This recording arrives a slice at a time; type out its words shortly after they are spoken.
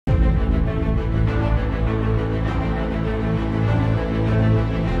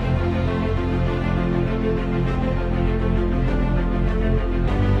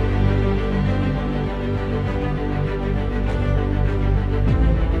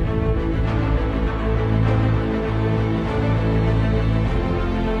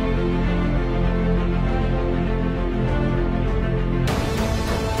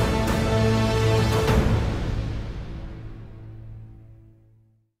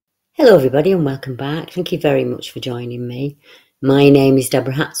Hello everybody and welcome back. Thank you very much for joining me. My name is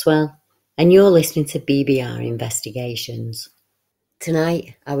Deborah Hatswell and you're listening to BBR Investigations.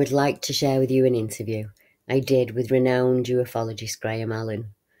 Tonight I would like to share with you an interview I did with renowned ufologist Graham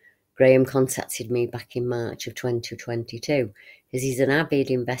Allen. Graham contacted me back in March of 2022 as he's an avid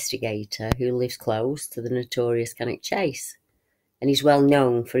investigator who lives close to the notorious Cannock Chase, and he's well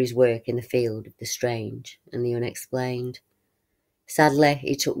known for his work in the field of the strange and the unexplained. Sadly,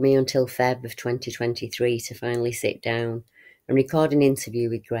 it took me until Feb of 2023 to finally sit down and record an interview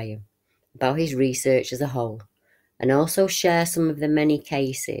with Graham about his research as a whole, and also share some of the many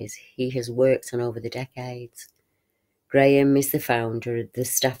cases he has worked on over the decades. Graham is the founder of the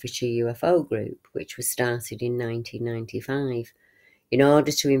Staffordshire UFO Group, which was started in 1995 in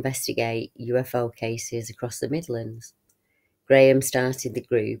order to investigate UFO cases across the Midlands. Graham started the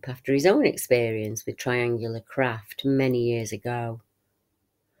group after his own experience with triangular craft many years ago.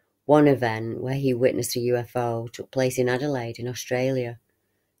 One event where he witnessed a UFO took place in Adelaide in Australia,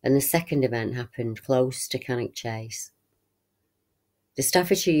 and the second event happened close to Cannock Chase. The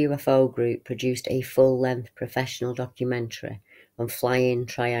Staffordshire UFO Group produced a full-length professional documentary on flying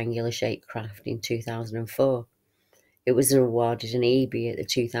triangular-shaped craft in 2004. It was awarded an EB at the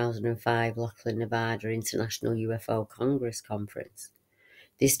 2005 Lachlan, Nevada International UFO Congress Conference.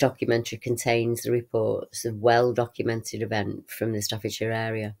 This documentary contains the reports of well-documented events from the Staffordshire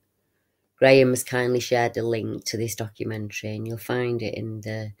area. Graham has kindly shared the link to this documentary, and you'll find it in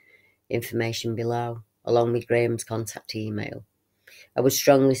the information below, along with Graham's contact email. I would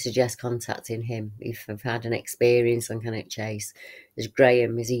strongly suggest contacting him if you've had an experience on Cannock Chase, as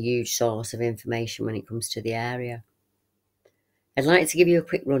Graham is a huge source of information when it comes to the area. I'd like to give you a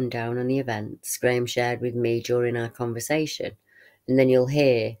quick rundown on the events Graham shared with me during our conversation, and then you'll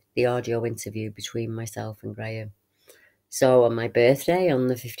hear the audio interview between myself and Graham. So on my birthday, on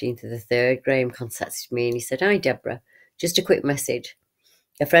the 15th of the 3rd, Graham contacted me and he said, "Hi Deborah, just a quick message.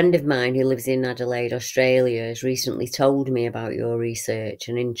 A friend of mine who lives in Adelaide, Australia, has recently told me about your research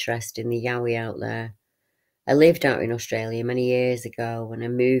and interest in the Yowie out there. I lived out in Australia many years ago when I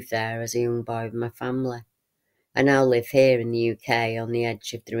moved there as a young boy with my family. I now live here in the UK on the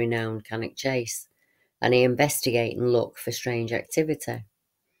edge of the renowned Cannock Chase, and I investigate and look for strange activity.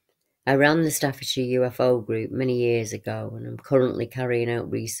 I ran the Staffordshire UFO Group many years ago, and I'm currently carrying out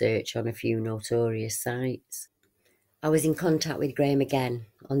research on a few notorious sites." I was in contact with Graham again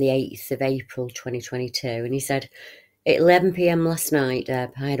on the 8th of April 2022, and he said, "At 11 p.m. last night, I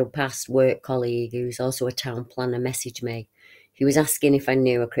had a past work colleague who's also a town planner message me. He was asking if I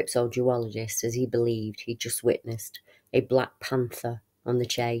knew a cryptozoologist, as he believed he'd just witnessed a black panther on the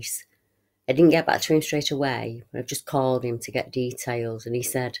chase. I didn't get back to him straight away, but I've just called him to get details, and he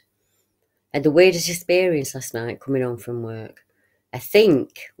said, I had the weirdest experience last night coming home from work. I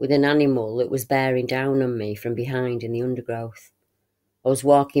think with an animal that was bearing down on me from behind in the undergrowth. I was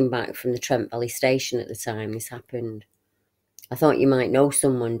walking back from the Trent Valley station at the time this happened. I thought you might know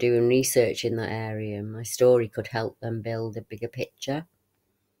someone doing research in that area, and my story could help them build a bigger picture."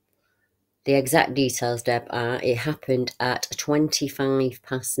 The exact details, Deb, are it happened at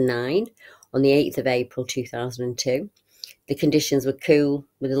 9:25 on the 8th of April 2002. The conditions were cool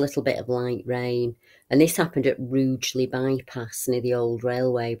with a little bit of light rain, and this happened at Rugeley Bypass near the old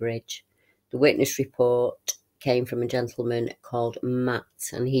railway bridge. The witness report came from a gentleman called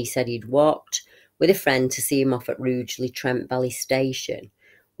Matt, and he said he'd walked with a friend to see him off at Rugeley Trent Valley Station.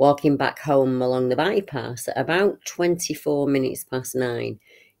 Walking back home along the bypass at about 24 minutes past 9,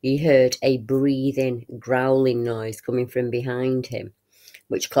 he heard a breathing, growling noise coming from behind him,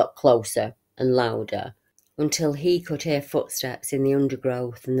 which got closer and louder until he could hear footsteps in the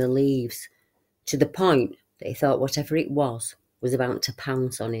undergrowth and the leaves, to the point that he thought whatever it was about to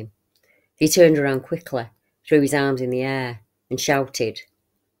pounce on him. He turned around quickly, threw his arms in the air and shouted,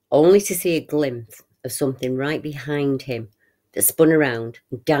 only to see a glimpse of something right behind him that spun around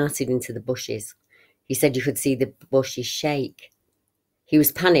and darted into the bushes. He said you could see the bushes shake. He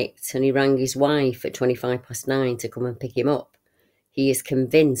was panicked and he rang his wife at 9:25 to come and pick him up. He is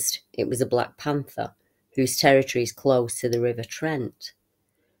convinced it was a black panther whose territory is close to the River Trent.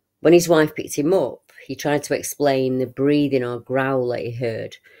 When his wife picked him up, he tried to explain the breathing or growl that he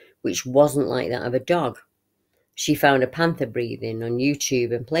heard, which wasn't like that of a dog. She found a panther breathing on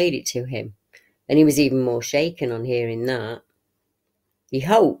YouTube and played it to him, and he was even more shaken on hearing that. He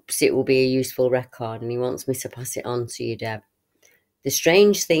hopes it will be a useful record, and he wants me to pass it on to you, Deb. The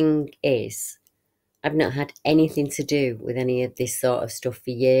strange thing is, I've not had anything to do with any of this sort of stuff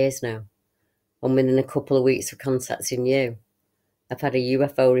for years now, and within a couple of weeks of contacting you, I've had a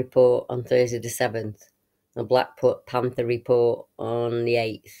UFO report on Thursday the 7th, a Black Panther report on the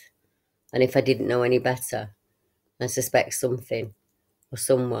 8th, And if I didn't know any better, I suspect something or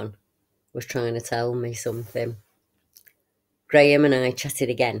someone was trying to tell me something. Graham and I chatted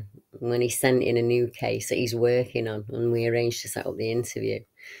again when he sent in a new case that he's working on, and we arranged to set up the interview.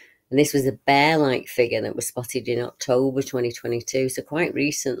 And this was a bear-like figure that was spotted in October 2022, so quite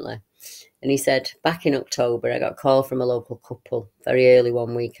recently. And he said, back in October, I got a call from a local couple very early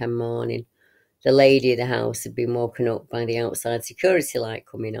one weekend morning. The lady of the house had been woken up by the outside security light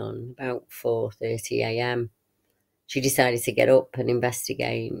coming on about 4:30 a.m. She decided to get up and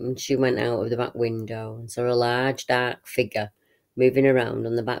investigate, and she went out of the back window and saw a large dark figure moving around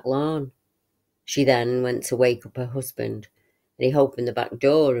on the back lawn. She then went to wake up her husband, and he opened the back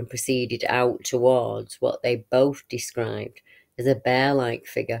door and proceeded out towards what they both described as a bear-like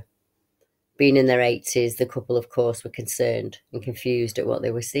figure. Being in their 80s, the couple, of course, were concerned and confused at what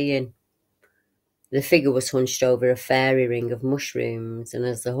they were seeing. The figure was hunched over a fairy ring of mushrooms, and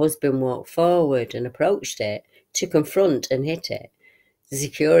as the husband walked forward and approached it to confront and hit it, the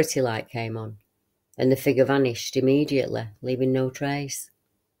security light came on, and the figure vanished immediately, leaving no trace.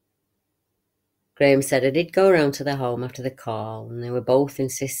 Graham said, I did go around to their home after the call, and they were both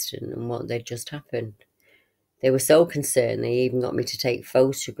insistent on what they'd just happened. They were so concerned they even got me to take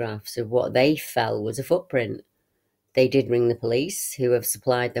photographs of what they felt was a footprint. They did ring the police, who have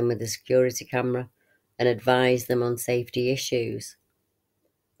supplied them with a security camera and advised them on safety issues.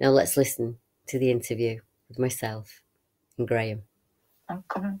 Now let's listen to the interview with myself and Graham.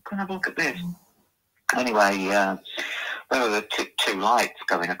 Come have a look at this. Anyway, there were the two lights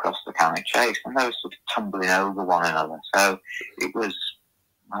going across the Cannock Chase, and they were sort of tumbling over one another. So it was,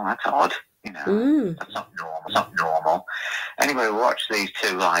 well, that's odd, you know. That's not normal. It's not normal. Anyway, we watched these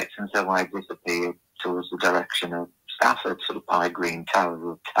two lights, and so I disappeared towards the direction of Stafford, sort of by Green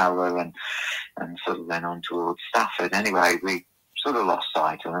Tower, and sort of then on towards Stafford. Anyway, we sort of lost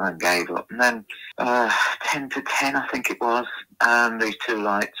sight of them and gave up. And then 10 to 10, I think it was, these two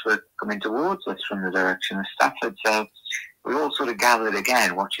lights were coming towards us from the direction of Stafford. So we all sort of gathered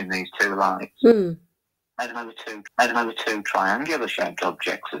again, watching these two lights. And another two triangular-shaped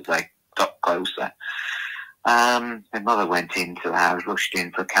objects as they got closer. My mother went into the house, rushed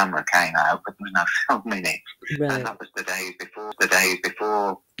in for a camera, came out, but there was no film in it. Right. And that was the days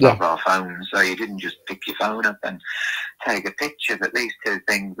before Yeah. mobile phones, so you didn't just pick your phone up and take a picture. But these two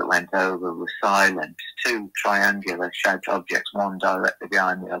things that went over were silent, two triangular-shaped objects, one directly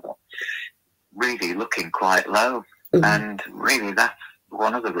behind the other, really looking quite low. And really, that's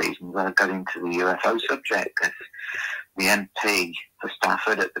one of the reasons I got into the UFO subject, because the MP for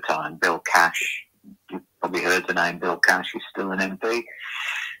Stafford at the time, Bill Cash, you probably heard the name Bill Cash, he's still an MP,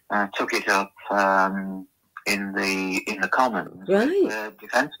 took it up in the Commons, Right. with the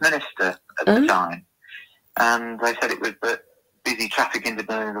Defence Minister at the time. And they said it was busy traffic into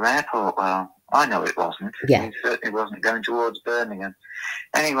Birmingham Airport. Well, I know it wasn't. Yeah. It certainly wasn't going towards Birmingham.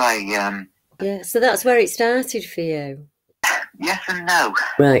 Anyway, yeah, so that's where it started for you. yes and no.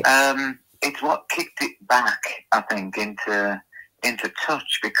 Right. It's what kicked it back, I think, into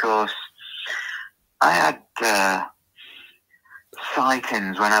touch, because I had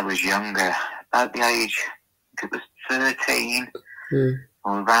sightings when I was younger, about the age, I think it was 13,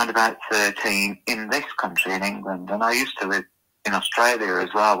 or around about 13, in this country, in England. And I used to live in Australia as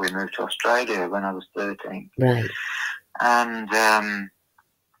well. We moved to Australia when I was 13. Right. And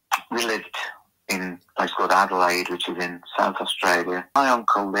we lived in a place called Adelaide, which is in South Australia. My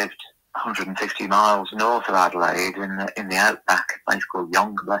uncle lived 150 miles north of Adelaide in the outback, a place called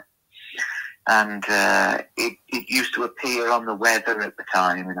Yongler. And it used to appear on the weather at the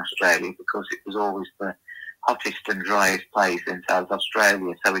time in Australia, because it was always the hottest and driest place in South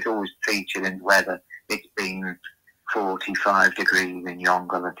Australia. So it always featured in the weather. It's been 45 degrees in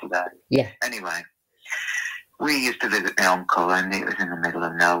Yongler today. Yeah. Anyway, we used to visit my uncle, and it was in the middle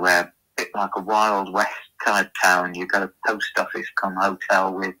of nowhere, a bit like a Wild West type town. You've got a post office come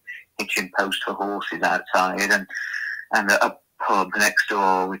hotel with hitching post for horses outside, and a pub next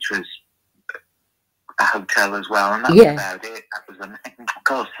door, which was a hotel as well, and that was about it. That was the main. Of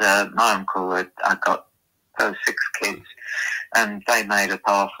course, my uncle I got those 6 kids, and they made up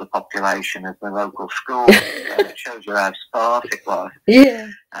half the population of the local school. It shows you how sparse it was. Yeah.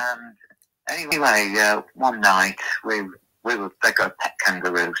 And anyway, one night they got a pet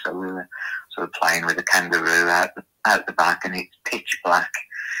kangaroo, so we were sort of playing with the kangaroo out the back, and it's pitch black,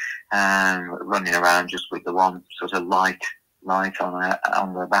 and running around just with the one sort of light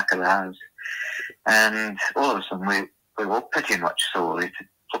on the back of the house. And all of a sudden we all pretty much saw it. It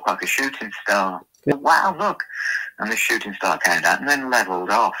looked like a shooting star. Wow, look! And the shooting star came down and then levelled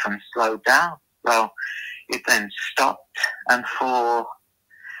off and slowed down. Well, it then stopped, and for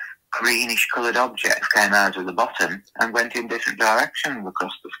greenish coloured objects came out of the bottom and went in different directions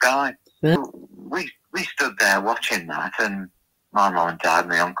across the sky. Right. We stood there watching that, and my mum and dad,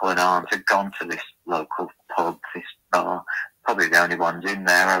 my uncle and aunt had gone to this local pub, this bar, probably the only ones in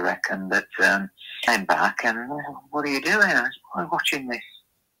there, I reckon, that came back and, well, what are you doing? I was, I'm watching this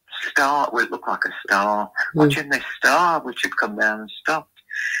star, well, it looked like a star, watching this star which had come down and stopped.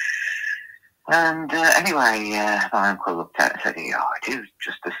 And anyway, my uncle looked at it and said, oh, it is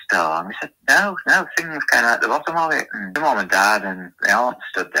just a star. And he said, no, things came out the bottom of it. And my mum and dad and my aunt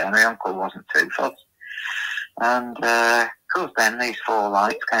stood there, and my uncle wasn't too fussed. And of course then these 4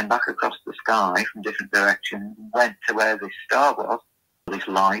 lights came back across the sky from different directions, went to where this star was, this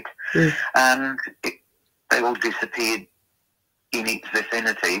light, and they all disappeared in its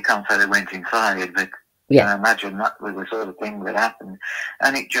vicinity. You can't say they went inside, but I imagine that was the sort of thing that happened.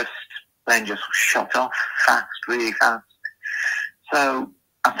 And it then just shot off fast, really fast. So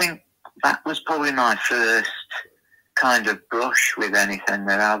I think that was probably my first kind of brush with anything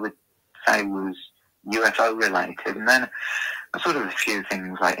that I would say was UFO related. And then sort of a few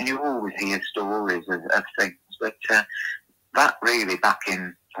things like, and you always hear stories of things, but that really back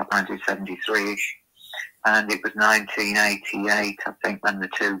in 1973-ish, and it was 1988, I think, when the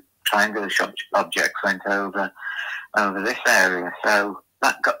 2 triangular objects went over this area. So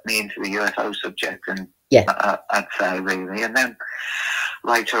that got me into the UFO subject, and I'd say really. And then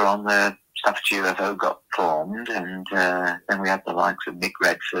later on, the Staffordshire UFO got formed, and then we had the likes of Nick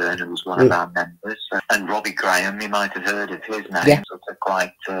Redfern, who was one of our members, and Robbie Graham. You might have heard of his name, sort of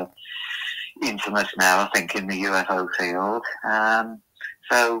quite infamous now, I think, in the UFO field.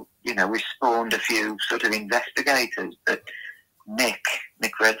 So, you know, we spawned a few sort of investigators, but Nick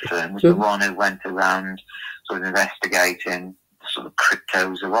Redfern was the one who went around sort of investigating sort of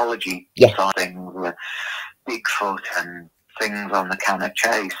cryptozoology side things, Bigfoot and things on the Cannock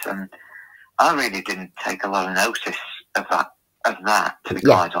Chase, and I really didn't take a lot of notice of that, to be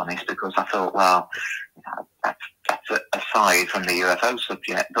quite honest, because I thought, well, you know, that's aside from the UFO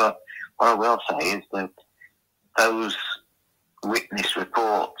subject. But what I will say is that those witness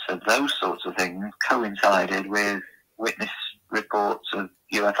reports of those sorts of things coincided with witness reports of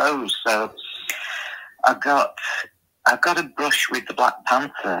UFOs. So I got a brush with the Black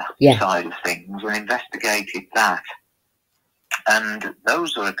Panther side of things and investigated that. And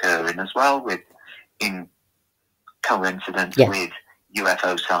those are occurring as well in coincidence with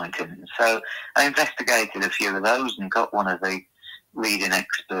UFO sightings. So I investigated a few of those and got one of the leading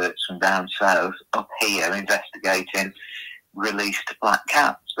experts from down south up here investigating released black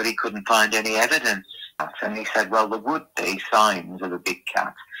cats, but he couldn't find any evidence. And he said, well, there would be signs of a big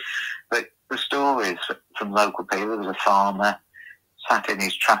cat, but the stories from local people, there was a farmer sat in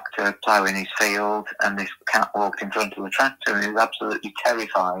his tractor ploughing his field, and this cat walked in front of the tractor, and he was absolutely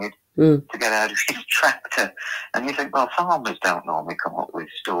terrified to get out of his tractor. And you think, well, farmers don't normally come up with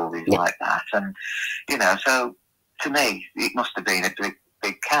stories like that. And, you know, so to me, it must have been a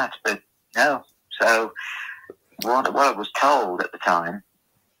big cat, but no. So what I was told at the time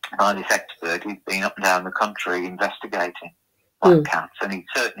by this expert, he'd been up and down the country investigating black cats, and he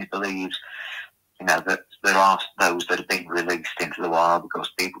certainly believes, you know, that there are those that have been released into the wild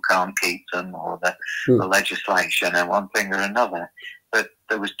because people can't keep them, or the legislation and one thing or another. But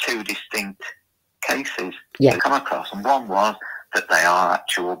there was 2 distinct cases to come across, and one was that they are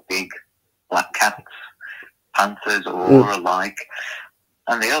actual big black cats, panthers or alike,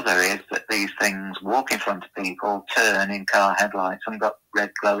 and the other is that these things walk in front of people, turn in car headlights, and got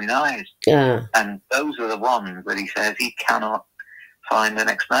red glowing eyes. And those are the ones that he says he cannot find an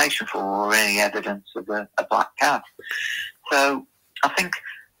explanation for, or any evidence of a black cat. So I think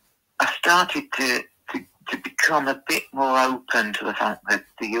I started to become a bit more open to the fact that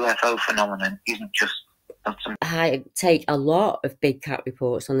the UFO phenomenon isn't just something. I take a lot of big cat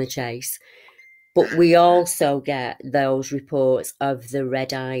reports on the chase, but we also get those reports of the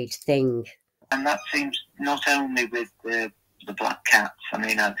red-eyed thing. And that seems not only with the black cats. I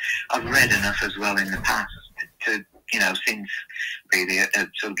mean, I've read enough as well in the past to you know, since really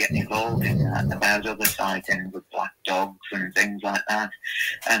sort of getting involved in that, about other sightings with black dogs and things like that.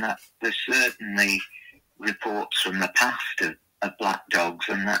 And there's certainly reports from the past of black dogs,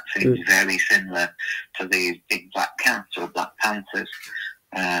 and that seems very similar to these big black cats or black panthers.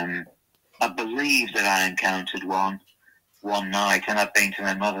 I believe that I encountered one night, and I've been to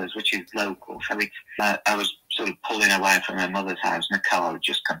my mother's, which is local. So I was sort of pulling away from my mother's house, and a car had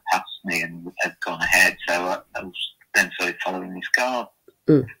just come past me and had gone ahead. So I was then started following this car,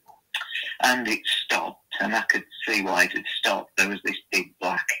 and it stopped, and I could see why it had stopped. There was this big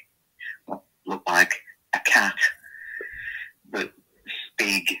black, what looked like a cat, but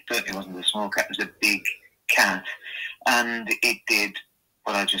big, certainly wasn't a small cat, it was a big cat. And it did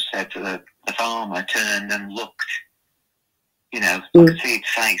what I just said to the farmer, turned and looked. You know, I could see its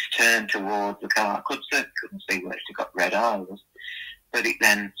face turn towards the car. I couldn't see where it got red eyes. But it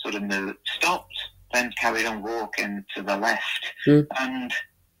then sort of moved, stopped, then carried on walking to the left. And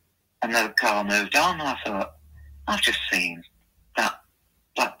the car moved on. I thought, I've just seen that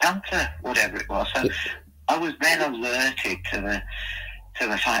Black Panther, whatever it was. So I was then alerted to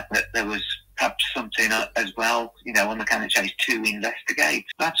the fact that there was perhaps something as well, you know, on the Cannock Chase to investigate.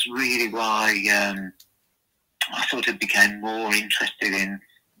 That's really why I sort of became more interested in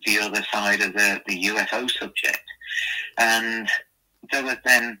the other side of the UFO subject. And there were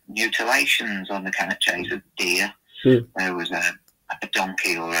then mutilations on the Cannock Chase of deer. There was a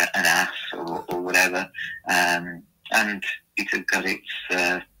donkey or an ass or whatever, and it had got its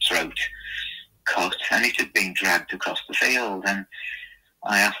throat cut, and it had been dragged across the field. And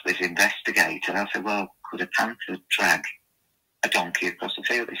I asked this investigator, I said, well, could a panther drag a donkey across the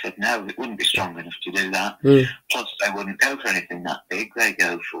field? He said, no, it wouldn't be strong enough to do that. Plus, they wouldn't go for anything that big. They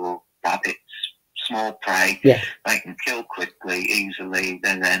go for rabbits, small prey. They can kill quickly, easily.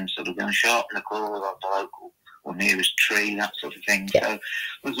 They're then sort of going to sharpen the claw of the local or nearest tree, that sort of thing. So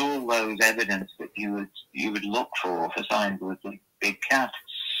there's all those evidence that you would look for signs of a big cat.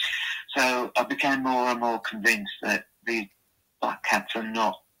 So I became more and more convinced that these black cats are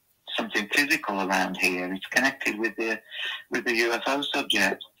not something physical around here. It's connected with the UFO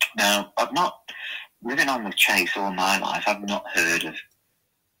subject. Now, I've not, living on the chase all my life, I've not heard of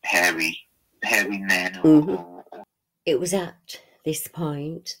hairy men or... It was at this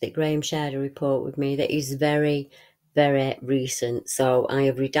point that Graham shared a report with me that is very, very recent. So I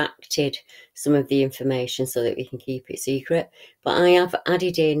have redacted some of the information so that we can keep it secret. But I have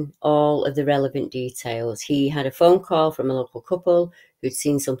added in all of the relevant details. He had a phone call from a local couple who'd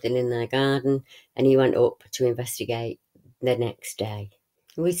seen something in their garden, and he went up to investigate the next day.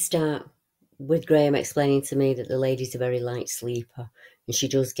 We start with Graham explaining to me that the lady's a very light sleeper, and she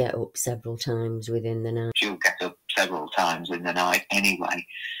does get up several times within the night. She'll get up several times in the night anyway.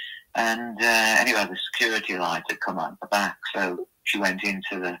 And anyway, the security light had come on the back, so she went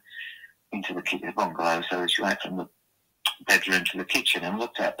into the bungalow. So she went from the bedroom to the kitchen and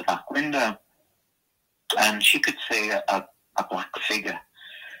looked out the back window, and she could see a black figure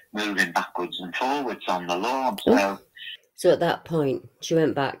moving backwards and forwards on the lawn. So at that point, she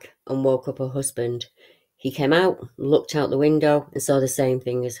went back and woke up her husband. He came out, looked out the window, and saw the same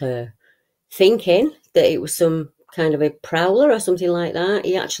thing as her. Thinking that it was some kind of a prowler or something like that,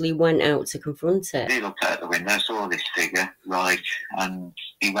 he actually went out to confront it. He looked out the window, saw this figure, right, and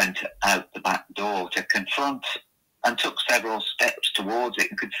he went out the back door to confront, and took several steps towards it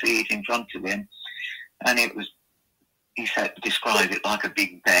and could see it in front of him. And it was, he described it like a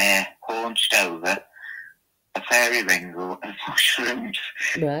big bear haunched over a fairy ring of mushrooms.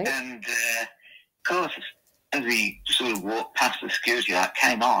 Right. And of course, as he sort of walked past the security light,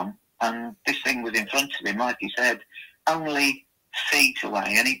 came on, and this thing was in front of him, like he said, only feet away,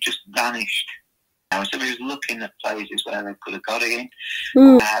 and it just vanished. So he was looking at places where they could have got it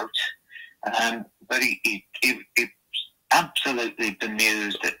in, out, but he absolutely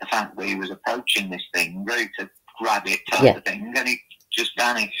bemused at the fact that he was approaching this thing, ready to grab it type of thing, and it just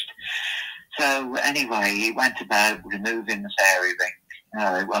vanished. So anyway, he went about removing the fairy ring.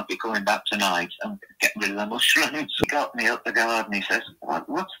 It won't be coming back tonight. I'm getting rid of the mushrooms. He got me up the garden. He says,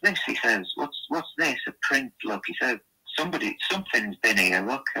 what's this? He says, what's this? A print, look. He said, something's been here,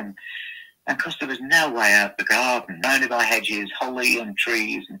 look. And of course, there was no way out the garden, surrounded by hedges, holly and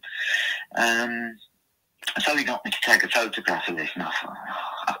trees. And so he got me to take a photograph of this, and I thought,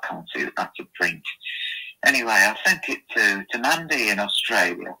 I can't see that that's a print. Anyway, I sent it to Mandy in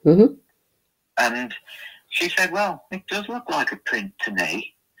Australia. And she said, well, it does look like a print to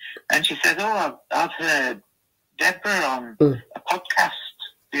me. And she said, I've heard Deborah on a podcast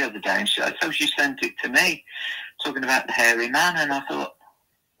the other day. And so she sent it to me, talking about the hairy man. And I thought,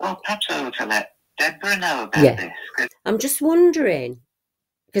 well, perhaps I ought to let Deborah know about this. I'm just wondering,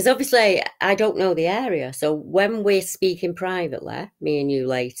 because obviously I don't know the area. So when we're speaking privately, me and you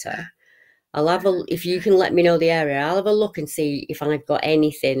later, I'll have if you can let me know the area, I'll have a look and see if I've got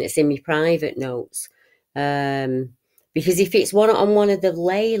anything that's in my private notes. Because if it's on one of the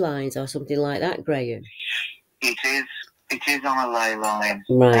ley lines or something like that, Graham. It is on a ley line.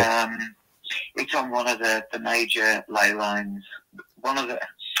 Right. It's on one of the major ley lines. One of the...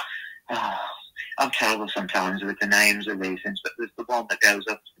 I'm terrible sometimes with the names of these things, but there's the one that goes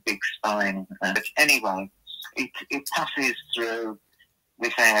up to the big spine. But anyway, it passes through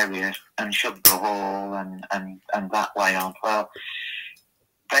this area and Sugar Hall and that way on. Well,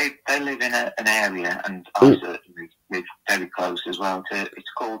 they live in an area, and I certainly live very close as well to.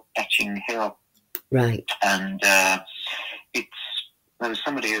 It's called Etching Hill, right? And there was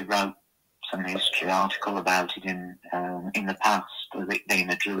somebody who wrote some history article about it in the past, of it being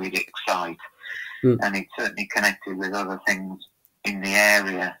a druidic site, and it's certainly connected with other things in the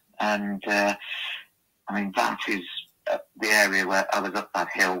area. And I mean, that is the area where I was up that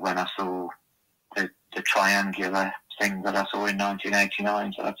hill when I saw the triangular thing that I saw in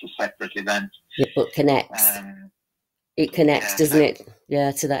 1989. So that's a separate event. Yeah, but connects. It connects, doesn't it?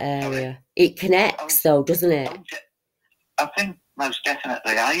 Yeah, to that area. It connects, though, doesn't it? I think most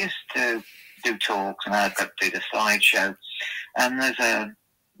definitely. I used to do talks, and I've got to do the slideshow. And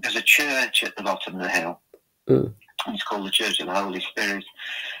there's a church at the bottom of the hill. It's called the Church of the Holy Spirit.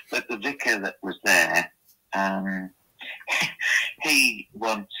 But the vicar that was there, he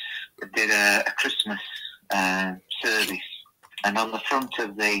once did a Christmas service, and on the front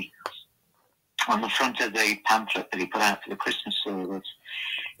of the pamphlet that he put out for the Christmas service,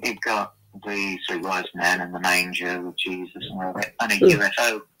 he got the three wise men and the manger with Jesus and all that, and a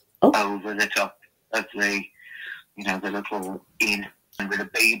UFO over the top of the little inn, and with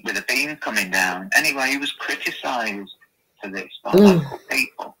a beam coming down. Anyway, he was criticised for this by local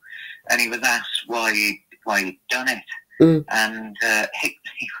people, and he was asked why he'd done it, and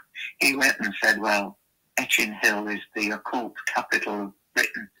he went and said, "Well, Etching Hill is the occult capital of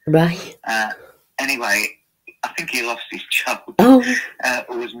Britain." Right. Anyway, I think he lost his job,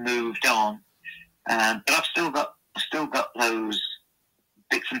 or was moved on. But I've still got those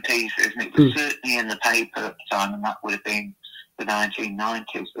bits and pieces, and it was certainly in the paper at the time, and that would have been the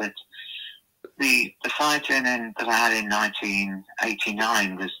 1990s. But the sighting that I had in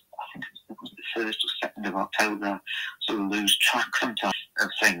 1989 was, I think it was the 1st or 2nd of October. I sort of lose track sometimes of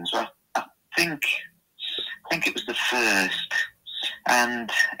things. But I think it was the 1st.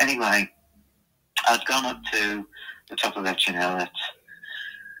 And anyway, I'd gone up to the top of Etching Hill at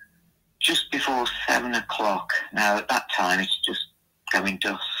just before 7 o'clock. Now, at that time, it's just going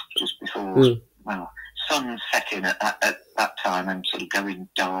dusk, just before, sun setting at that time, and sort of going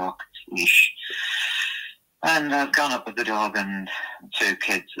dark-ish. And I'd gone up with the dog and 2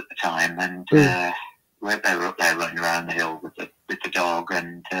 kids at the time, and they were up there running around the hill with the dog,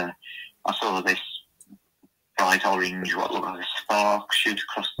 and I saw this bright orange, what looked like a spark, shoot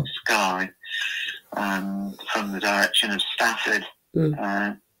across the sky from the direction of Stafford.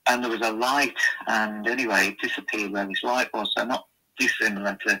 And there was a light, and anyway, it disappeared where this light was, so not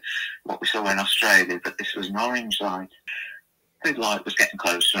dissimilar to what we saw in Australia, but this was an orange light. The light was getting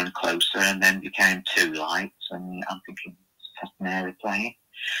closer and closer, and then became 2 lights, and I'm thinking, it's just an aeroplane.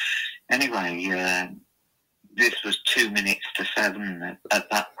 Anyway, this was 2 minutes to 7 at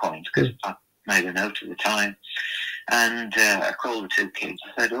that point, because I made a note of the time, and I called the 2 kids.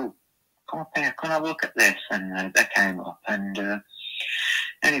 I said, "Oh, come up here, can I look at this?" And they came up, and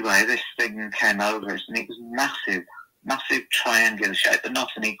anyway, this thing came over us, and it was massive triangular shape, but not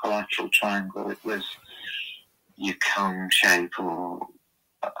an equilateral triangle. It was your cone shape, or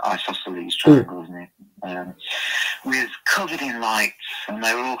isosceles triangle, isn't it? With covered in lights, and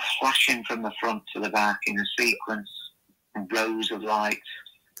they were all flashing from the front to the back in a sequence, rows of lights.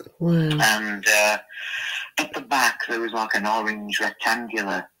 Wow. And at the back there was like an orange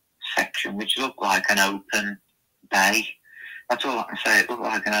rectangular section which looked like an open bay. That's all I can say. It looked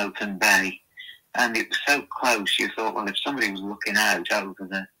like an open bay, and it was so close you thought, well, if somebody was looking out over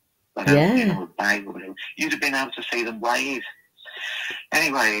the bay, you'd have been able to see them wave.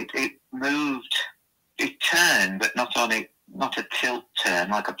 Anyway, it moved. It turned, but not a tilt turn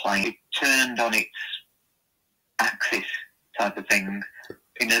like a plane. It turned on its axis type of thing,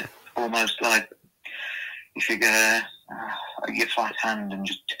 in a almost like if you go your flat hand and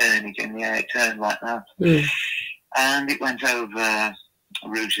just turn it in the air, it turned like that. And it went over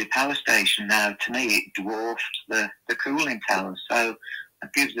Rugeley Power Station. Now, to me, it dwarfed the cooling tower, so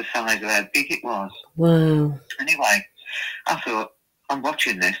it gives the size of how big it was. Wow. Anyway, I thought, I'm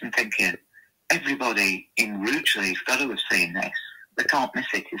watching this and thinking, everybody in Rugeley's got to have seen this. They can't miss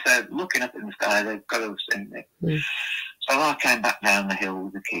it. So looking up in the sky, they've got to have seen it. So I came back down the hill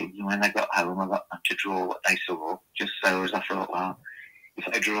with the kids, and when they got home, I got them to draw what they saw, just so as I thought, well, if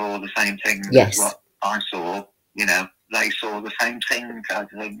they draw the same thing as what I saw, they saw the same thing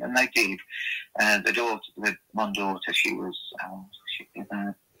type of thing, and they did. The one daughter, she was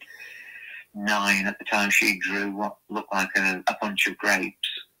about 9 at the time. She drew what looked like a bunch of grapes,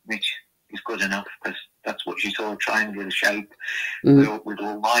 which is good enough because that's what she saw, a triangular shape with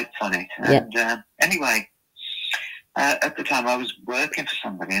all lights on it. And anyway, at the time I was working for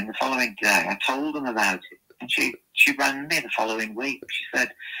somebody, and the following day I told them about it. And she rang me the following week. She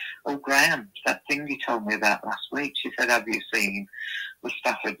said, "Oh, Graham, that thing you told me about last week," she said, "have you seen the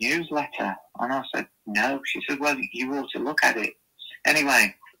Stafford newsletter?" And I said, "No." She said, "Well, you ought to look at it."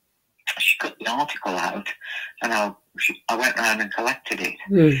 Anyway, she cut the article out, and I went round and collected it.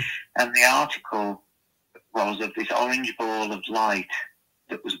 And the article was of this orange ball of light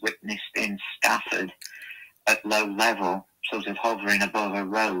that was witnessed in Stafford at low level, sort of hovering above a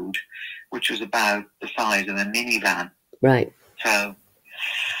road, which was about the size of a minivan. Right. So,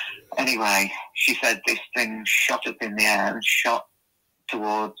 anyway, she said this thing shot up in the air and shot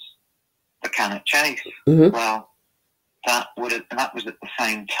towards the Cannock Chase. Well, that was at the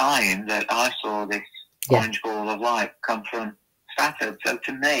same time that I saw this orange ball of light come from Stafford. So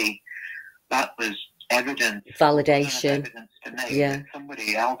to me, that was evidence. Validation. Evidence to me that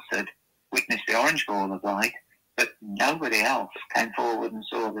somebody else had witnessed the orange ball of light, but nobody else came forward and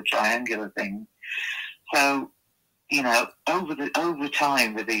saw the triangular thing. So, you know, over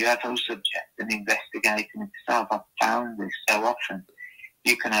time with the UFO subject and investigating itself, I've found this so often.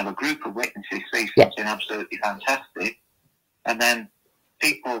 You can have a group of witnesses see something absolutely fantastic, and then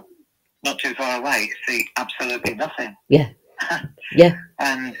people not too far away see absolutely nothing.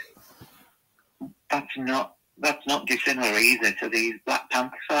 And that's not dissimilar either to these Black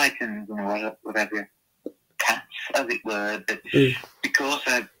Panther sightings and whatever cats, as it were. But because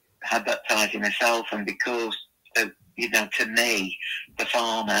I've had that sighting myself, and because you know, to me, the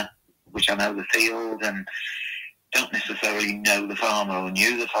farmer, which I know the field and don't necessarily know the farmer or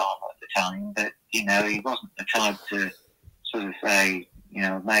knew the farmer at the time, but you know, he wasn't the type to sort of say, you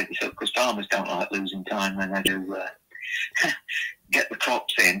know, maybe so, because farmers don't like losing time when they do get the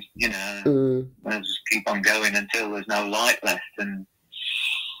crops in, you know, they'll just keep on going until there's no light left. And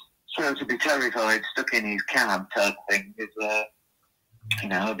so to be terrified, stuck in his cab type thing is, you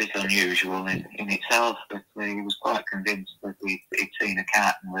know, a bit unusual in itself. But he was quite convinced that he'd seen a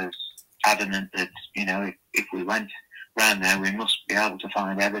cat and was adamant that, you know, if we went round there, we must be able to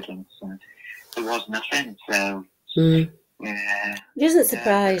find evidence. And there was nothing, so... Yeah. It doesn't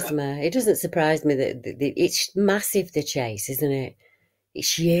surprise me. It doesn't surprise me that it's massive, the chase, isn't it?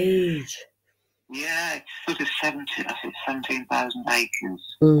 It's huge. Yeah, it's sort of 17,000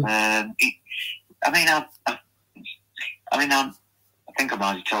 acres. I think I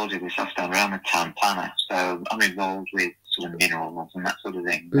might have told you this last time. I'm a town planner, so I'm involved with sort of minerals and that sort of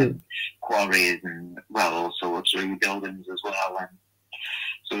thing, and quarries and, well, all sorts of buildings as well, and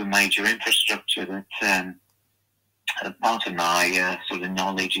sort of major infrastructure that... part of my sort of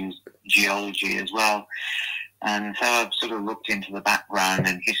knowledge is geology as well, and so I've sort of looked into the background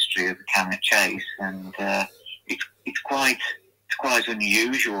and history of the Cannock Chase, and it's quite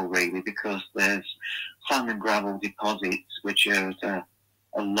unusual really, because there's sand and gravel deposits which are at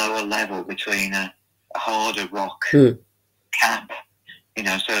a lower level between a harder rock cap, you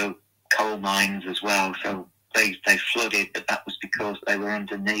know, so coal mines as well. So they flooded, but that was because they were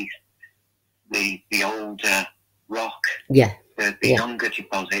underneath the older rock. The younger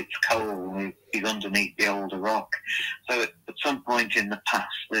deposits, coal, is underneath the older rock. So at some point in the past,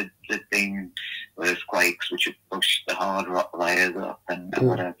 there'd been earthquakes which had pushed the hard rock layers up and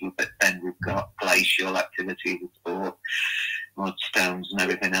whatever. But then we've got glacial activity that's brought mudstones and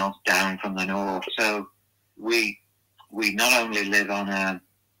everything else down from the north. So we not only live on a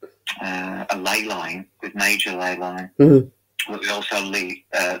ley line, with major ley line, but we also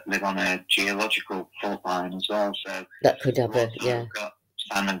live on a geological fault line as well. So that could have we've got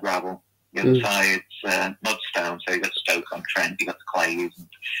sand and gravel. The other side's mudstone, so you've got Stoke-on-Trent, you've got the clays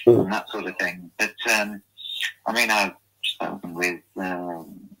and that sort of thing. But, I mean, I've spoken with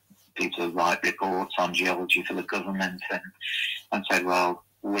people who write reports on geology for the government and said, well,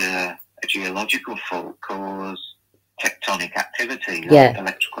 will a geological fault cause tectonic activity, like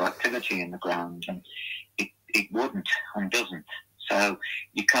electrical activity in the ground? And it wouldn't and doesn't. So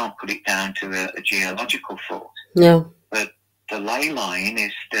you can't put it down to a geological fault. No. But the ley line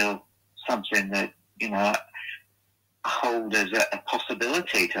is still something that, you know, hold as a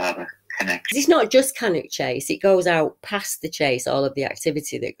possibility to have a connection. It's not just Cannock Chase. It goes out past the chase, all of the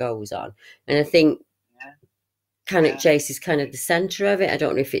activity that goes on. And I think Cannock Chase is kind of the centre of it. I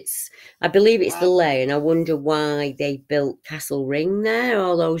don't know if I believe it's the ley, and I wonder why they built Castle Ring there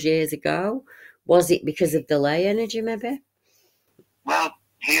all those years ago. Was it because of the ley energy, maybe? Well,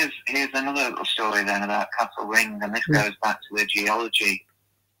 here's another little story then about Castle Ring, and this goes back to the geology.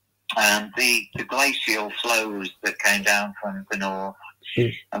 The glacial flows that came down from the north,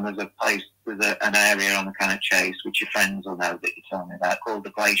 and there's an area on the Cannock Chase, which your friends will know that you told me about, called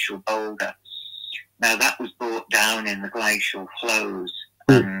the Glacial Boulder. Now, that was brought down in the glacial flows,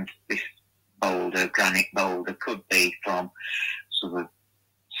 and boulder, granite boulder, could be from sort of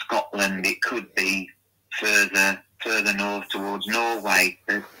Scotland, it could be further north towards Norway.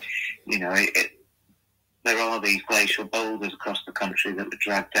 But, you know, there are these glacial boulders across the country that were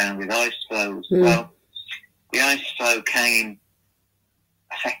dragged down with ice flows. Well, the ice flow came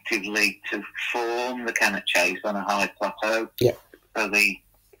effectively to form the Cannock Chase on a high plateau. Yeah. So the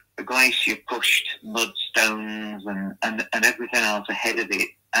glacier pushed mudstones and everything else ahead of it,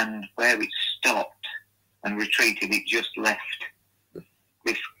 and where it stopped and retreated, it just left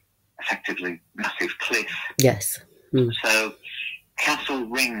this effectively massive cliff. Yes. So Castle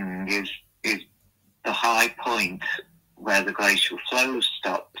Ring is the high point where the glacial flows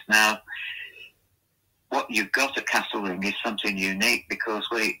stopped. Now, what you've got at Castle Ring is something unique, because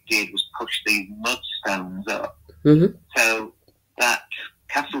what it did was push these mudstones up. So that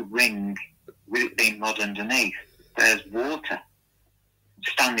Castle Ring, with it being mud underneath, there's water,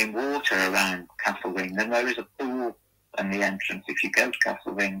 standing water around Castle Ring, and there is a pool in the entrance if you go to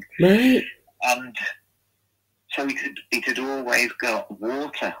Castle Ring. Right. And so it had always got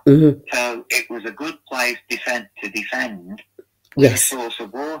water. So it was a good place to defend with a source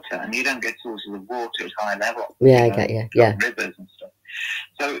of water, and you don't get sources of water at high level. Yeah, I get you. Yeah. Rivers and stuff.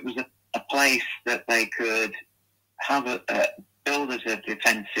 So it was a place that they could have build as a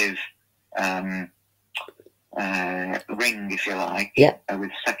defensive ring, if you like,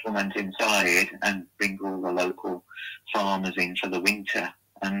 with settlement inside, and bring all the local farmers in for the winter,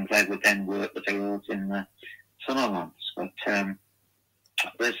 and they would then work the fields in the summer months. But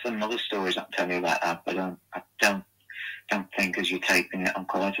there's some other stories I can tell you about that, but I don't think, as you're taping it, I'm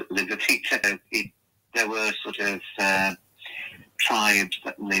quite at liberty to. There were sort of tribes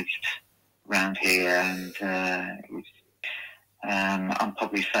that lived around here, and I'm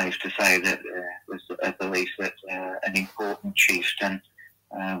probably safe to say that there was a belief that an important chieftain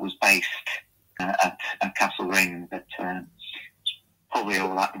was based at Castle Ring, but probably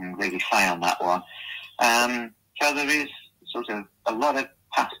all I can really say on that one. So there is sort of a lot of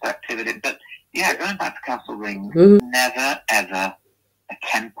past activity, but yeah, going back to Castle Ring, never ever a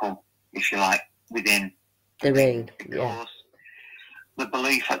temple, if you like, within the ring, because the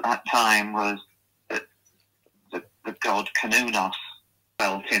belief at that time was that the god Cannock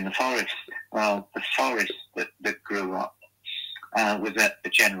dwelt in the forest. Well, the forest that grew up was a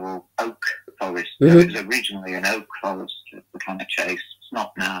general oak forest. So it was originally an oak forest at the Cannock Chase. It's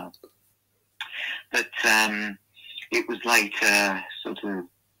not now. But it was later sort of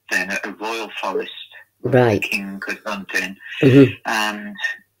then a royal forest where the king could hunt in. And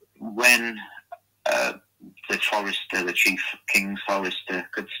when the forester, the chief king's forester,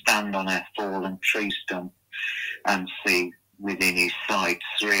 could stand on a fallen tree stump and see within his sight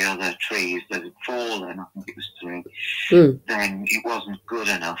 3 other trees that had fallen, I think it was 3, then it wasn't good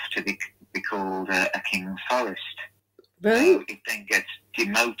enough to be called a king's forest. Right. So it then gets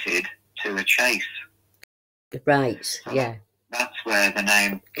demoted to a chase. Right, so yeah. That's where the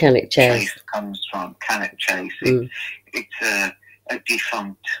name Cannock Chase comes from, Cannock Chase. It's a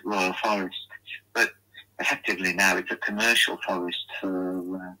defunct royal forest, but effectively now it's a commercial forest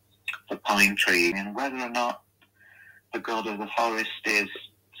for pine trees. And whether or not the god of the forest is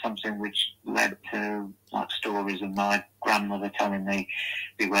something which led to like stories of my grandmother telling me,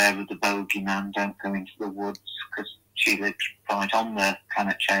 beware of the bogeyman, don't go into the woods, because she lived right on the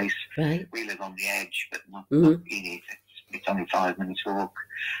Cannock Chase. Right. We live on the edge, but not in it. It's only 5 minutes walk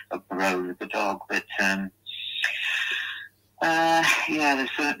up the road with the dog. But yeah,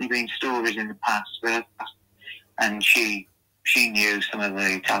 there's certainly been stories in the past and she knew some of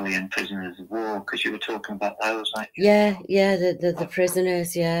the Italian prisoners of war, because you were talking about those, like the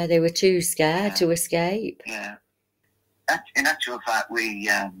prisoners, they were too scared to escape. Yeah. In actual fact, we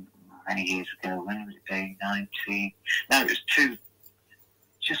many years ago, when was it? 90? No, it was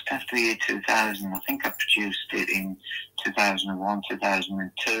just after the year 2000. I think I produced it in 2001,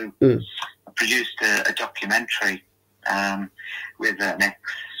 2002. I produced a documentary with an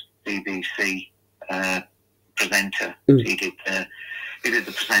ex-BBC presenter. He did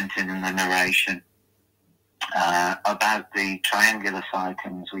the presenting and the narration about the triangular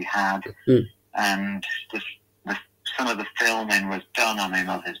sightings we had, and some of the filming was done on my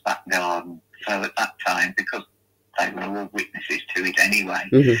mother's back garden. So at that time, because they were all witnesses to it anyway,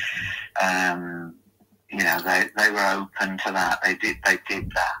 they were open to that. They did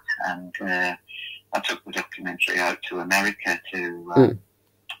that, and I took the documentary out to America to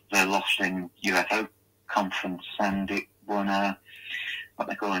the Laughlin UFO conference, and it won what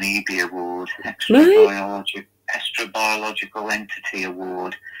they call an EB award, extra biological entity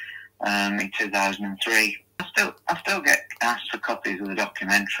award, in 2003. I still get asked for copies of the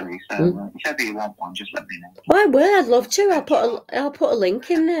documentary, so if ever you want one, just let me know. Oh, I will. I'd love to. I'll put a link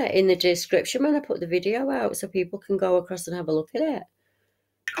in there in the description when I put the video out, so people can go across and have a look at it.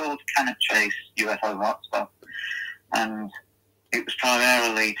 It's called Cannock Chase UFO Hotspot, and it was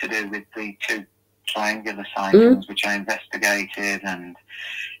primarily to do with the two triangular sightings which I investigated and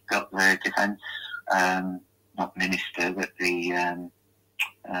got the defence, not minister, but the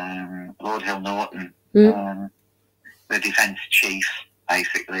Lord Hill Norton, the defence chief,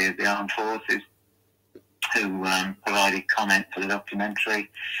 basically, of the armed forces, who provided comment for the documentary,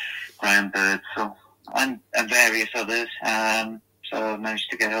 Graham Birdsall, and various others. So I managed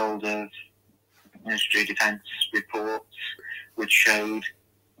to get hold of Ministry of Defence reports which showed,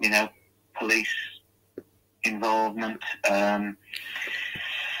 police involvement, air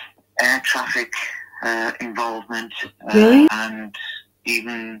traffic involvement, and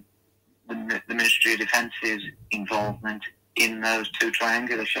even the Ministry of Defence's involvement in those two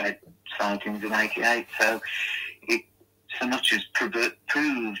triangular shaped sightings in '88. So it so much as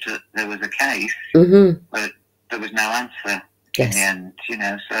proved that there was a case, but there was no answer in the end,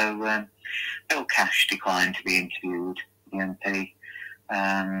 So Bill Cash declined to be interviewed, the MP,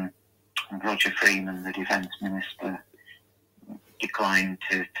 and Roger Freeman, the Defence Minister, declined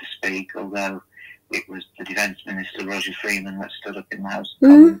to speak, although it was the Defence Minister, Roger Freeman, that stood up in the House of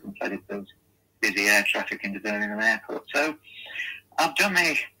Commons and said it was busy air traffic into Birmingham Airport. So I've done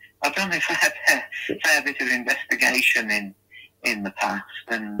a fair bit of investigation in the past,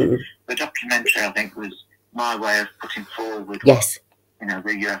 and the documentary, I think, was my way of putting forward what the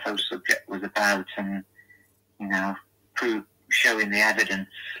UFO subject was about, and showing the evidence,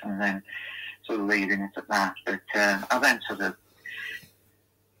 and then sort of leaving it at that. But I then sort of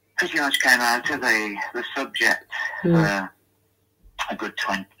pretty much came out of the subject for a good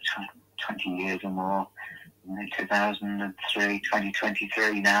 20 years or more. In 2003,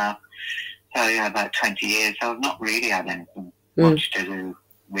 2023 now. So yeah, about 20 years. So I've not really had anything much to do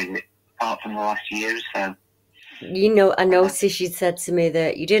with it, apart from the last year or so. I noticed you said to me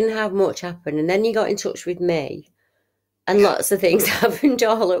that you didn't have much happen, and then you got in touch with me, and lots of things happened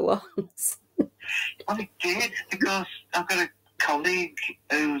all at once. Well, it did, because I've got a colleague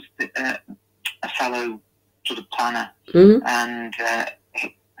who's a fellow sort of planner, and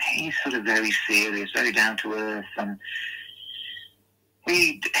he's sort of very serious, very down to earth, and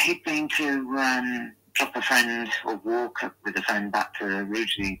he'd been to drop a friend or walk up with a friend back to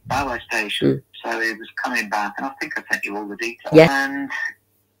Rugeley Railway Station. So he was coming back, and I think I sent you all the details. And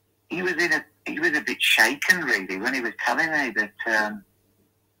he was a bit shaken, really, when he was telling me that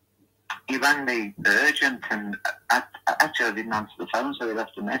he rang me urgent, and actually I didn't answer the phone, so he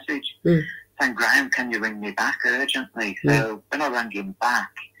left a message saying, "Graham, can you ring me back urgently?" So when I rang him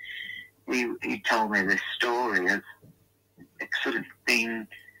back, he told me this story of sort of being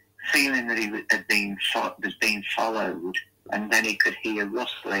feeling that he was being followed, and then he could hear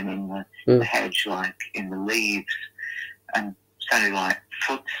rustling in the hedge, like in the leaves, and sounded like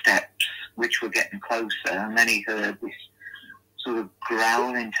footsteps which were getting closer, and then he heard this sort of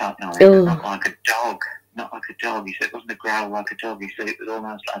growling type noise, not like a dog. He said it wasn't a growl like a dog. He said it was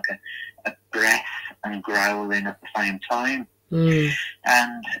almost like a breath and growling at the same time.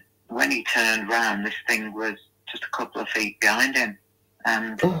 And when he turned round, this thing was just a couple of feet behind him,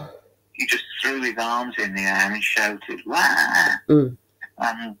 and he just threw his arms in the air and shouted, "Wah!"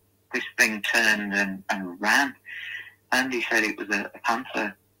 And this thing turned and ran, and he said it was a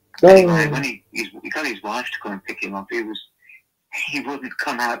panther. Anyway, when he got his wife to come and pick him up, he wouldn't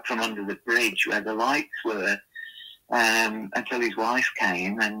come out from under the bridge where the lights were until his wife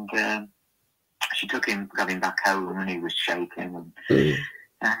came, and she got him back home, and he was shaking,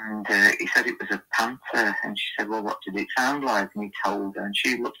 and he said it was a panther, and she said, "Well, what did it sound like?" And he told her, and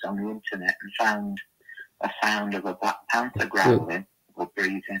she looked on the internet and found a sound of a black panther growling or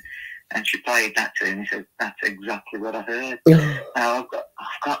breathing, and she played that to him. He said, "That's exactly what I heard." Now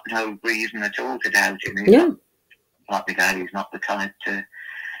I've got no reason at all to doubt him. He's not, like my dad, he's not the type to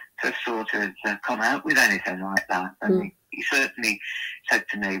sort of come out with anything like that. And he certainly said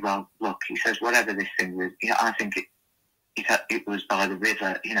to me, "Well, look," he says, "whatever this thing was, I think it was by the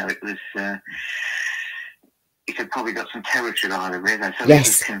river. It was." He said probably got some territory by the river, so he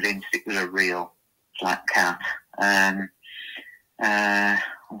was convinced it was a real black cat.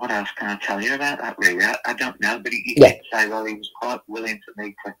 What else can I tell you about that, really? I don't know, but he did say, well, he was quite willing for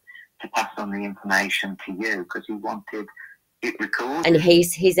me to pass on the information to you because he wanted it recorded. And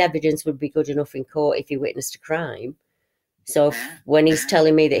his evidence would be good enough in court if he witnessed a crime. So when he's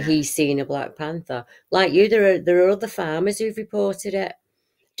telling me that he's seen a black panther, like you, there are other farmers who've reported it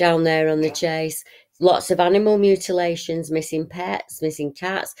down there on the chase. lots of animal mutilations, missing pets, missing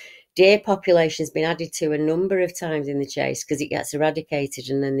cats. Deer population's been added to a number of times in the chase because it gets eradicated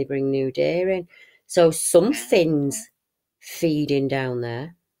and then they bring new deer in. So something's feeding down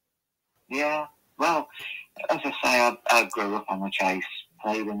there. Yeah, well, as I say, I grew up on the chase,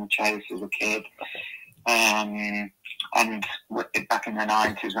 played in the chase as a kid. And back in the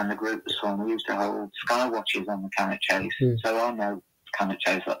 90s when the group was formed, we used to hold sky watches on the Cannock Chase. So I know Cannock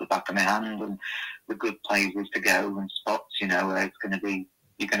Chase like the back of my hand, and the good places to go and spots, you know, where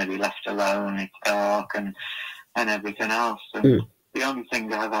you're going to be left alone, it's dark and everything else. And the only thing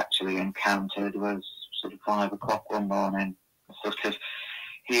that I've actually encountered was sort of 5 o'clock one morning, sort of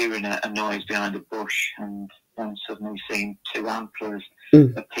hearing a noise behind a bush, and then suddenly seeing 2 antlers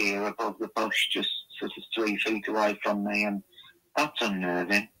appear above the bush, just sort of 3 feet away from me, and that's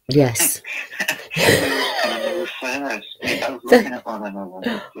unnerving. Yes. Kind of move first. I was looking at one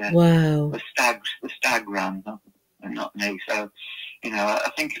another. Yeah. Wow. The stag ran, not me. So, you know,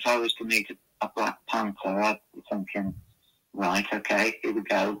 I think if I was to meet a black panther, I'd be thinking, right, okay, here we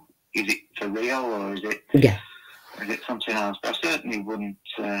go. Is it for real, or is it? Yeah. Is it something else? But I certainly wouldn't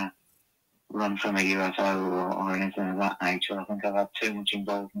run from a UFO or anything of that nature. I think I've had too much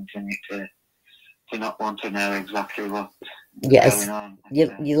involvement in it to not want to know exactly what's going on.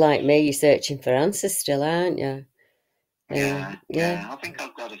 You like me, you're searching for answers still, aren't you? Yeah. I think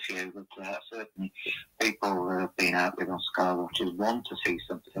I've got a few, but certainly people who have been out with us sky watchers want to see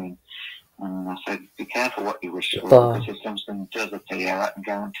something. And I said, be careful what you wish for, because if something does appear, I can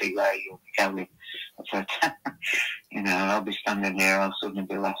guarantee where you'll be going. I said, you know, I'll be standing here, I'll suddenly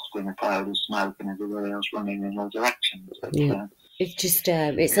be left in a cloud of smoke and everybody else running in all directions. But, it's just,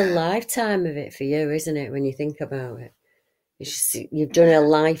 it's a lifetime of it for you, isn't it, when you think about it? It's just, you've done a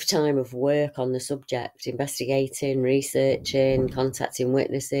lifetime of work on the subject, investigating, researching, contacting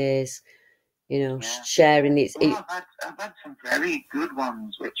witnesses, you know, sharing these. Well, I've had some very good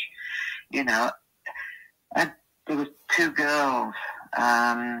ones, which, you know, there were 2 girls,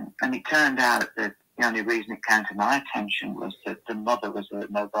 and it turned out that the only reason it came to my attention was that the mother was a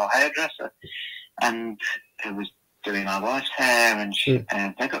mobile hairdresser, and who was doing my wife's hair, and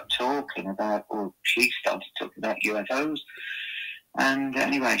they got talking about, or she started talking about UFOs. And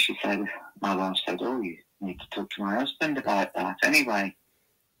anyway, my wife said, oh, you need to talk to my husband about that. Anyway,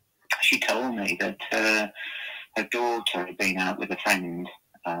 she told me that her daughter had been out with a friend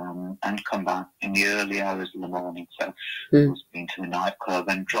and come back in the early hours of the morning. So was been to a nightclub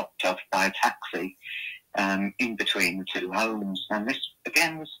and dropped off by a taxi in between the 2 homes. And this,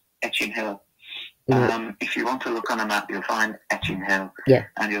 again, was Etching Hill. If you want to look on a map, you'll find Etching Hill,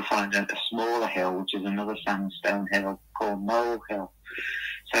 and you'll find a smaller hill, which is another sandstone hill called Mole Hill.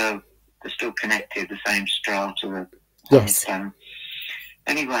 So they're still connected, the same strata of sandstone.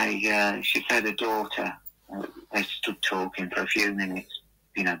 Anyway, she said her daughter, they stood talking for a few minutes,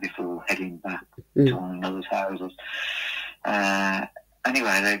 you know, before heading back to one another's houses.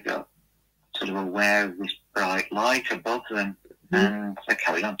 Anyway, they got sort of aware of this bright light above them, and they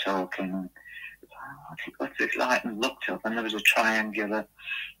carried on talking. What's this light? And looked up, and there was a triangular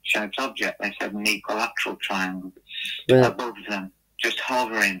shaped object. They said an equilateral triangle above them, just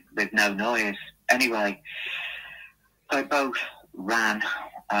hovering with no noise. Anyway, they both ran.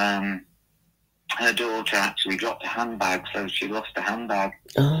 Her daughter actually dropped a handbag, so she lost a handbag.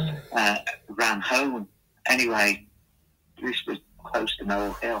 Ran home. Anyway, this was close to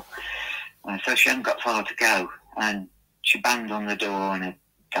Mole Hill, so she hadn't got far to go, and she banged on the door, and her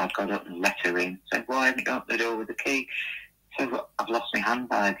dad got up and let her in. Said, why haven't you got the door with the key? Said, well, I've lost my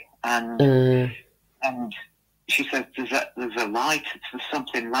handbag. And she said, there's a light, there's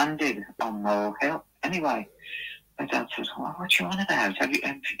something landed on Mole Hill. Anyway, my dad says, well, what you on about? Have you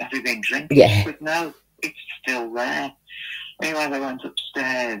been drinking? She said, no, it's still there. Anyway, they went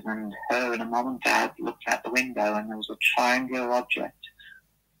upstairs, and her and her mum and dad looked out the window, and there was a triangular object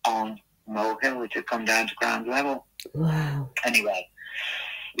on Mole Hill. It had come down to ground level. Wow. Anyway,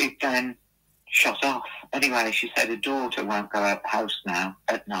 it then shot off. Anyway, she said her daughter won't go out the house now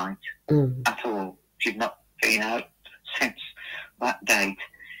at night at all. She's not been out since that date.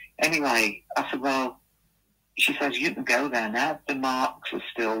 Anyway, I said, well, she says, you can go there now. The marks are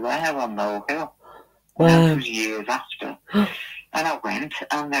still there on Mole Hill. Wow. And that was years after. And I went,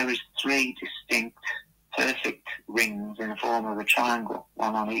 and there was 3 distinct, perfect rings in the form of a triangle,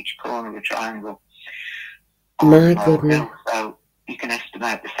 one on each corner of a triangle. My goodness. So you can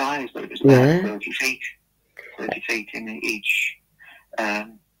estimate the size, but it was about 30 feet in each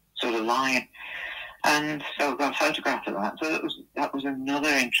sort of line. And so I got a photograph of that. So that was another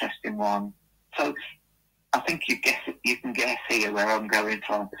interesting one. So I think you can guess here where I'm going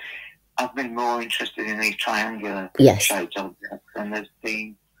from. I've been more interested in these triangular Yes. shaped objects, and there's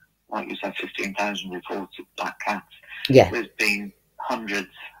been, like you said, 15,000 reported black cats. Yeah. There's been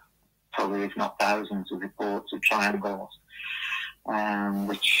hundreds, probably if not thousands, of reports of triangles,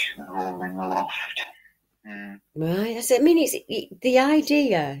 which are all in the loft. Right. I mean, it's the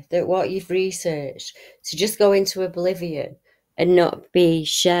idea that what you've researched to just go into oblivion and not be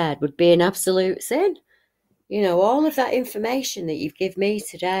shared would be an absolute sin. You know, all of that information that you've given me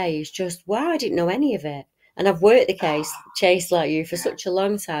today is just, wow, I didn't know any of it. And I've worked the chase like you for such a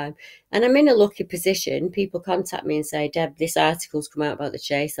long time. And I'm in a lucky position. People contact me and say, Deb, this article's come out about the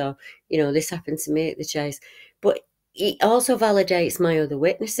chase, or, you know, this happened to me at the chase. But it also validates my other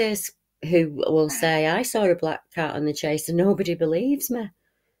witnesses who will say, I saw a black cat on the chase and nobody believes me.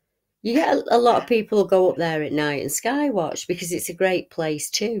 You get a lot of people who go up there at night and skywatch because it's a great place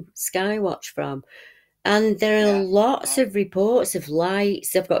to skywatch from. And there are lots of reports of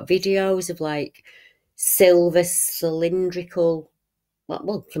lights. I've got videos of like silver cylindrical,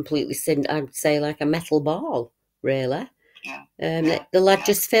 well, completely I'd say like a metal ball, really. The lad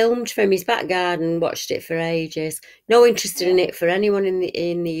just filmed from his back garden, watched it for ages. No interested in it for anyone in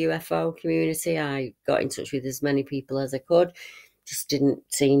the UFO community. I got in touch with as many people as I could. Just didn't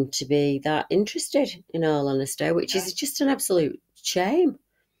seem to be that interested, in all honesty, which is just an absolute shame.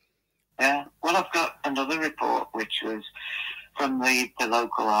 Yeah, well, I've got another report which was from the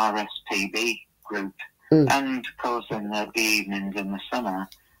local RSPB group, and of course in the evenings in the summer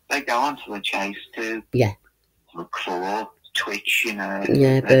they go onto the chase to look for twitch, you know,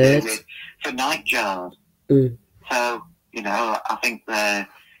 birds for nightjars. So you know, I think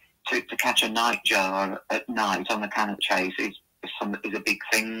to catch a nightjar at night on the Cannock Chase is a big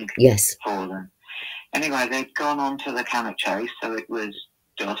thing for them. Anyway, they'd gone onto the Cannock Chase, so it was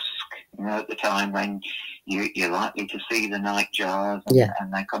dusk, you know, at the time when you're likely to see the nightjars,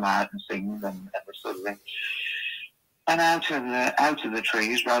 and they come out and sing and the sort of thing. And out of the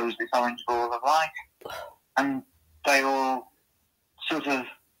trees rose this orange ball of light, and they all sort of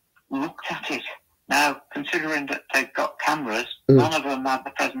looked at it. Now, considering that they've got cameras, none of them had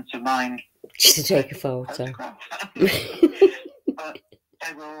the presence of mind just to take a photo. But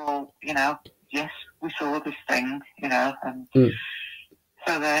they were all, you know, yes, we saw this thing, you know, and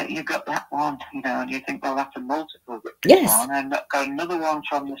so there you've got that one, you know, and you think, well, that's a multiple. And I've got another one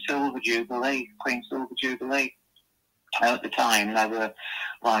from the Silver Jubilee, Queen Silver Jubilee. At the time, they were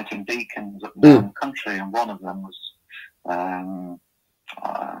lighting beacons up and down the country, and one of them was on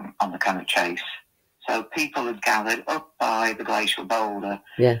the Cannock Chase. So people had gathered up by the glacial boulder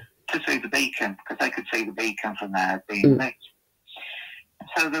to see the beacon, because they could see the beacon from there being lit.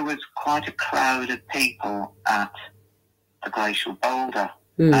 So there was quite a crowd of people at the glacial boulder,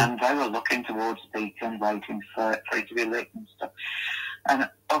 and they were looking towards the beacon, waiting for it to be lit and stuff. And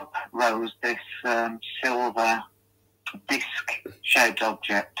up rose this silver disc-shaped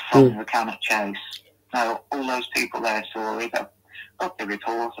object from the Cannock Chase. Now, all those people there saw it. Got the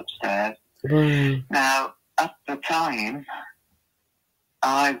report upstairs. Now, at the time,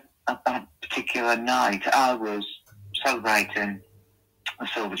 at that particular night, I was celebrating the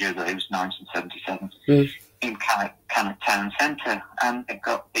Silver Jubilee. It was 1977 in Cannock Town Centre, and they've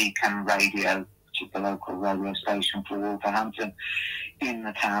got Beacon Radio, which is the local radio station for Wolverhampton, in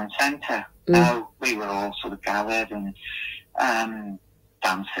the town centre. So we were all sort of gathered and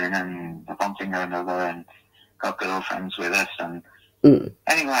dancing and one thing or another, and got girlfriends with us. And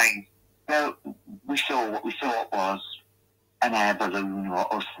anyway, so we saw what we thought was an air balloon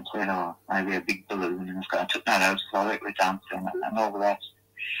or something, or maybe a big balloon, and I took no notice of it. We're dancing and all the rest.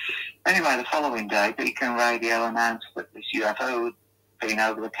 Anyway, the following day, Beacon Radio announced that this UFO had been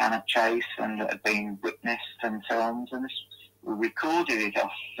over the Cannock Chase and had been witnessed and filmed, and we recorded it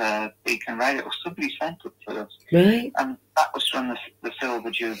off Beacon Radio. Somebody sent it to us. Right. And that was from the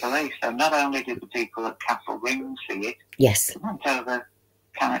Silver Jubilee. So not only did the people at Castle Ring see it, yes, it went over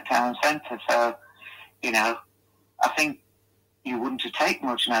Cannock Town Centre. So, you know, I think you wouldn't have taken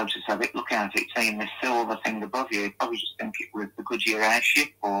much notice of it, looking at it, seeing this silver thing above you. You'd probably just think it was the Goodyear airship.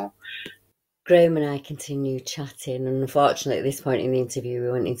 Or Graham and I continued chatting, and unfortunately at this point in the interview we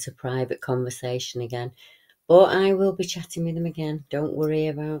went into private conversation again. But I will be chatting with him again. Don't worry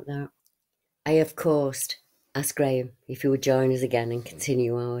about that. I, of course, asked Graham if he would join us again and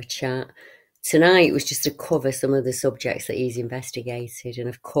continue our chat. Tonight was just to cover some of the subjects that he's investigated, and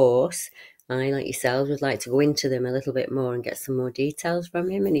of course, I, like yourselves, would like to go into them a little bit more and get some more details from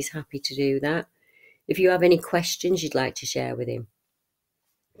him, and he's happy to do that. If you have any questions you'd like to share with him,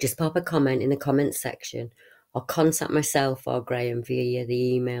 just pop a comment in the comments section or contact myself or Graham via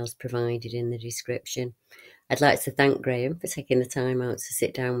the emails provided in the description. I'd like to thank Graham for taking the time out to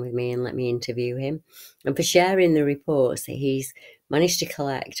sit down with me and let me interview him, and for sharing the reports that he's managed to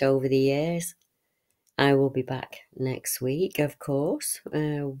collect over the years. I will be back next week, of course,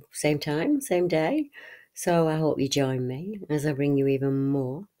 same time, same day. So I hope you join me as I bring you even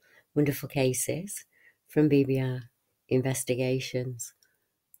more wonderful cases from BBR Investigations.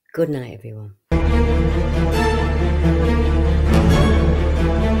 Good night, everyone.